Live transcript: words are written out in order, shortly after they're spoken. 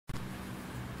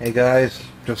Hey guys,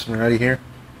 Justin Reddy here,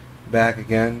 back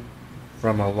again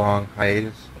from a long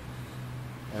hiatus.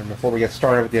 And before we get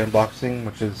started with the unboxing,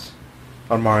 which is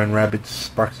on Mario and Rabbids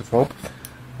Sparks of Hope,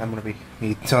 I'm going to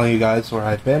be telling you guys where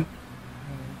I've been.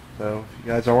 So if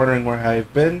you guys are wondering where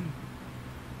I've been,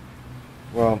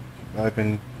 well,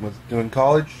 was doing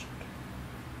college.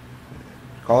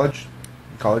 College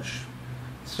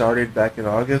started back in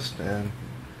August, and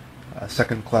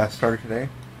second class started today.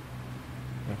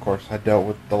 Of course, I dealt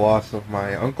with the loss of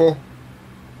my uncle.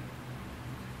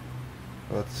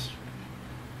 That's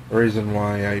the reason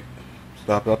why I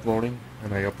stopped uploading,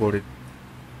 and I uploaded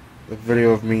the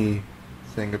video of me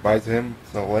saying goodbye to him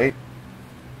so late.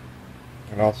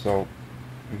 And also,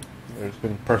 there's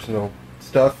been personal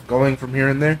stuff going from here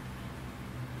and there.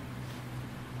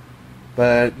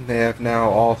 But they have now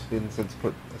all been since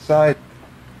put aside.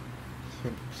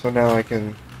 So now I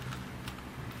can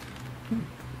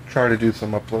try to do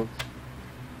some uploads.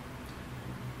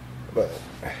 But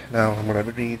now I'm going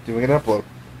to be doing an upload.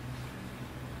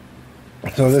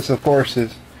 So this, of course,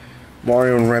 is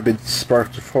Mario and Rabbids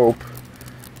Sparks of Hope,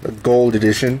 the Gold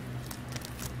Edition.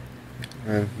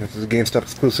 And this is a GameStop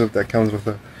exclusive that comes with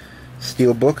a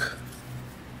steel book.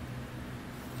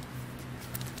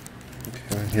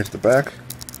 Okay, and here's the back.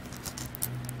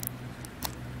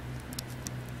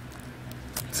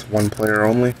 It's one player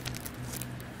only.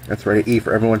 That's rated E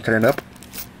for everyone 10 and up.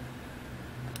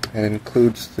 And it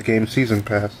includes the game season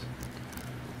pass.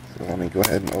 So let me go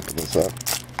ahead and open this up.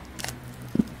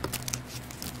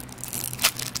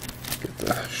 Get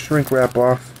the shrink wrap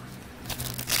off.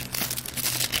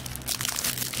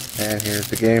 And here's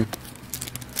the game.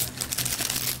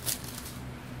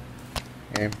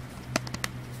 Here's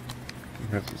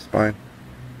the spine.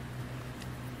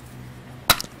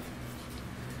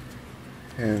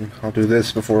 And I'll do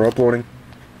this before uploading.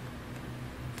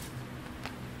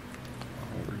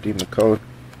 I'll redeem the code.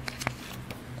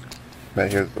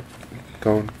 But here's the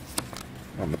code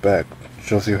on the back. It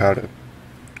shows you how to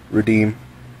redeem.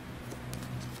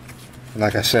 And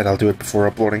like I said, I'll do it before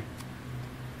uploading.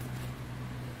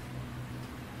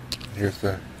 Here's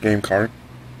the game card.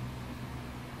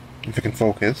 If you can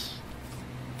focus.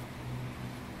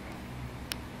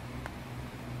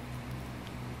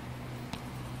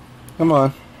 Come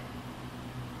on.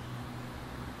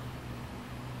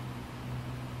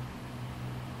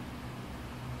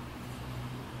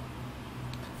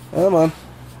 Come on.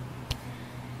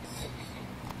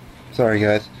 Sorry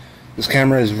guys. This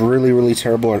camera is really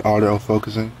terrible at auto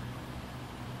focusing.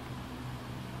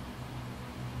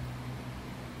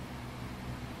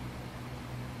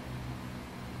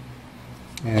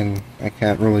 And I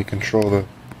can't really control the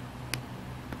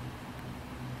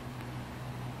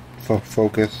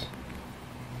focus.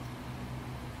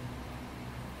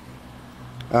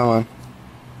 Come on.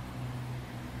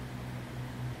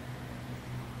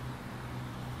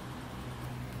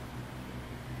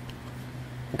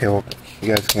 Okay, well, you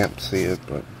guys can't see it,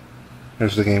 but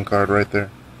there's the game card right there.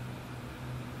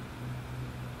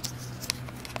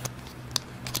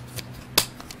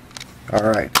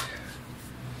 Alright.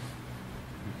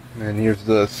 And here's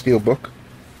the steel book,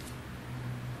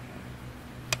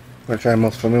 which I'm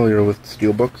most familiar with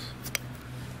steel books.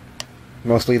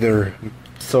 Mostly they're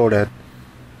sold at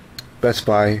Best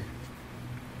Buy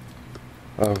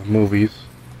of movies.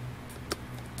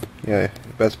 Yeah,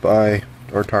 Best Buy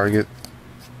or Target.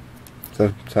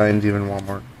 Sometimes even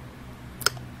Walmart.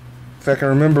 In fact, I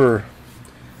remember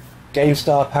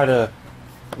GameStop had a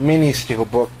mini steel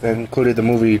book that included the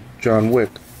movie John Wick.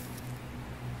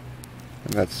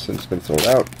 And that's since been sold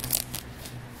out.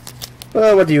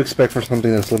 Well, what do you expect for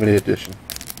something that's limited edition?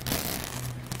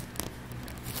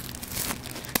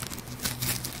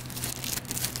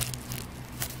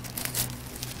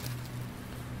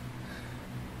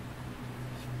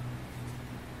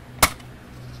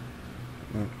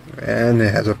 And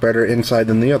it has a better inside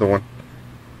than the other one.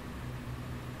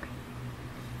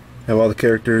 Have all the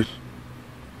characters.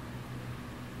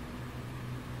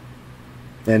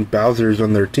 And Bowser's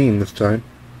on their team this time.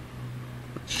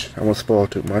 Which I won't spoil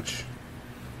too much.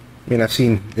 I mean, I've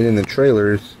seen it in the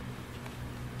trailers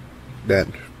that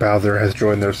Bowser has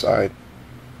joined their side.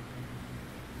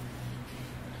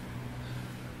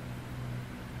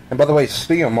 And by the way,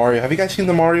 speaking of Mario, have you guys seen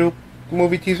the Mario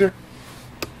movie teaser?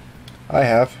 I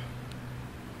have.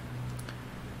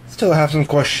 Still have some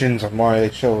questions on why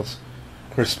it chose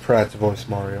Chris Pratt to voice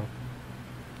Mario.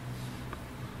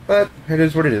 But it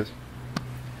is what it is.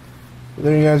 So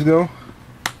there you guys go.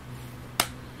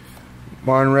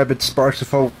 Mario and Rabbids Sparks of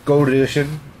Hope Gold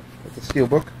Edition with the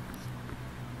steelbook.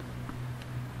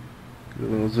 Do a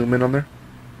little zoom in on there.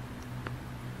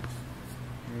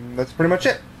 And that's pretty much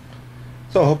it.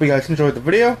 So I hope you guys enjoyed the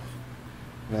video,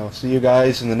 and I'll see you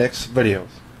guys in the next videos.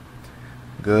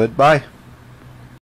 Goodbye.